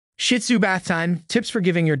Shih Tzu bath time. Tips for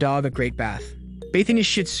giving your dog a great bath. Bathing a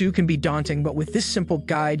Shih Tzu can be daunting, but with this simple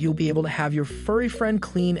guide, you'll be able to have your furry friend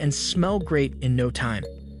clean and smell great in no time.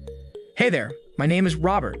 Hey there, my name is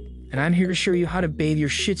Robert, and I'm here to show you how to bathe your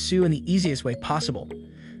Shih Tzu in the easiest way possible.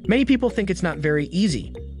 Many people think it's not very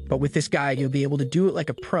easy, but with this guide, you'll be able to do it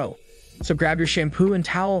like a pro. So grab your shampoo and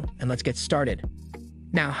towel, and let's get started.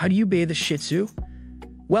 Now, how do you bathe a Shih Tzu?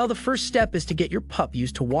 Well, the first step is to get your pup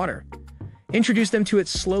used to water. Introduce them to it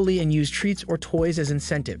slowly and use treats or toys as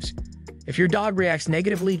incentives. If your dog reacts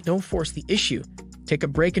negatively, don't force the issue. Take a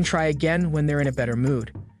break and try again when they're in a better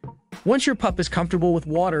mood. Once your pup is comfortable with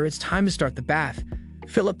water, it's time to start the bath.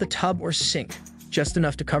 Fill up the tub or sink, just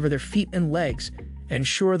enough to cover their feet and legs, and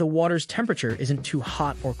ensure the water's temperature isn't too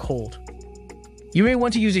hot or cold. You may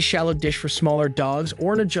want to use a shallow dish for smaller dogs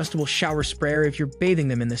or an adjustable shower sprayer if you're bathing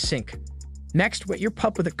them in the sink. Next, wet your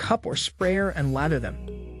pup with a cup or sprayer and lather them.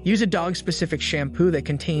 Use a dog-specific shampoo that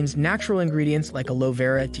contains natural ingredients like aloe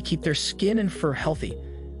vera to keep their skin and fur healthy.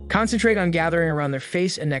 Concentrate on gathering around their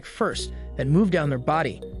face and neck first, then move down their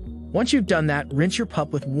body. Once you've done that, rinse your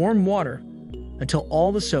pup with warm water until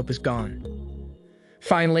all the soap is gone.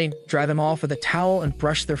 Finally, dry them off with a towel and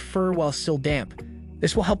brush their fur while still damp.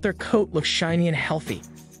 This will help their coat look shiny and healthy.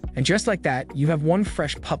 And just like that, you have one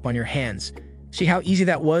fresh pup on your hands. See how easy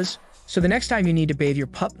that was? So the next time you need to bathe your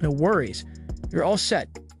pup, no worries. You're all set.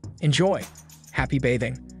 Enjoy. Happy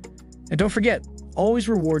bathing. And don't forget, always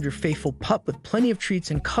reward your faithful pup with plenty of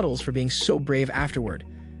treats and cuddles for being so brave afterward.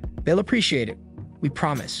 They'll appreciate it. We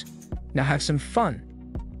promise. Now have some fun.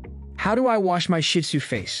 How do I wash my Shih Tzu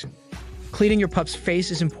face? Cleaning your pup's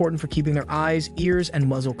face is important for keeping their eyes, ears, and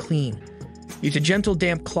muzzle clean. Use a gentle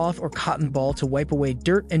damp cloth or cotton ball to wipe away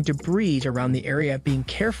dirt and debris around the area, being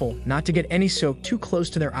careful not to get any soap too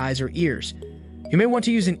close to their eyes or ears. You may want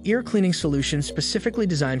to use an ear cleaning solution specifically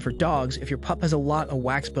designed for dogs if your pup has a lot of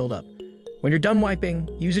wax buildup. When you're done wiping,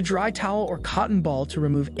 use a dry towel or cotton ball to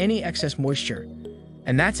remove any excess moisture.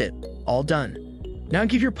 And that's it, all done. Now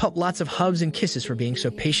give your pup lots of hugs and kisses for being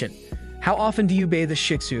so patient. How often do you bathe the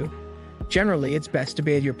Shih Tzu? Generally, it's best to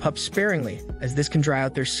bathe your pup sparingly, as this can dry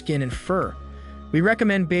out their skin and fur. We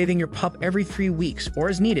recommend bathing your pup every 3 weeks or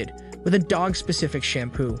as needed with a dog-specific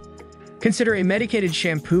shampoo. Consider a medicated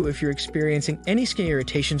shampoo if you're experiencing any skin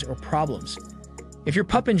irritations or problems. If your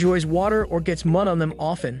pup enjoys water or gets mud on them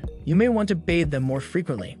often, you may want to bathe them more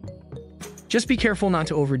frequently. Just be careful not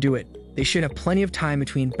to overdo it. They should have plenty of time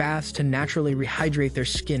between baths to naturally rehydrate their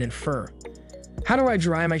skin and fur. How do I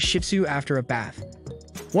dry my Shih Tzu after a bath?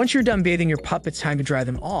 Once you're done bathing your pup, it's time to dry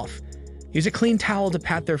them off. Use a clean towel to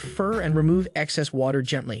pat their fur and remove excess water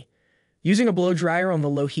gently. Using a blow dryer on the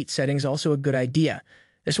low heat setting is also a good idea.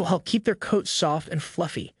 This will help keep their coat soft and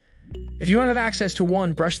fluffy. If you don't have access to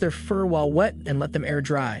one, brush their fur while wet and let them air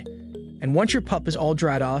dry. And once your pup is all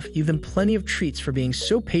dried off, give them plenty of treats for being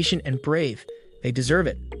so patient and brave. They deserve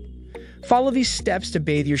it. Follow these steps to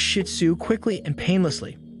bathe your Shih Tzu quickly and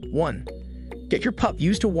painlessly. 1. Get your pup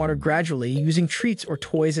used to water gradually using treats or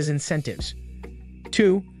toys as incentives.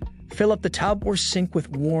 2. Fill up the tub or sink with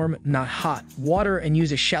warm, not hot, water and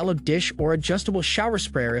use a shallow dish or adjustable shower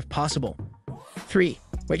sprayer if possible. 3.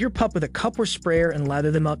 Wet your pup with a cup or sprayer and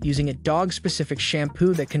lather them up using a dog-specific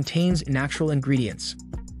shampoo that contains natural ingredients.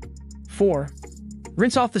 4.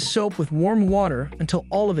 Rinse off the soap with warm water until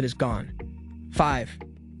all of it is gone. 5.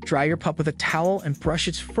 Dry your pup with a towel and brush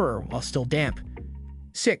its fur while still damp.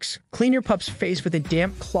 6. Clean your pup's face with a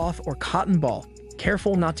damp cloth or cotton ball.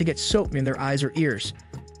 Careful not to get soap near their eyes or ears.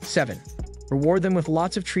 7. Reward them with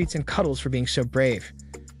lots of treats and cuddles for being so brave.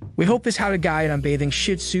 We hope this how-to guide on bathing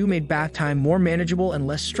Shih Tzu made bath time more manageable and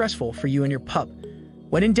less stressful for you and your pup.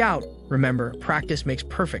 When in doubt, remember, practice makes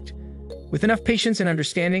perfect. With enough patience and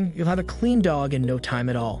understanding, you'll have a clean dog in no time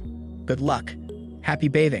at all. Good luck. Happy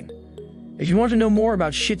bathing. If you want to know more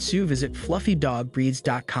about Shih Tzu, visit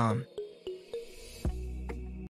fluffydogbreeds.com.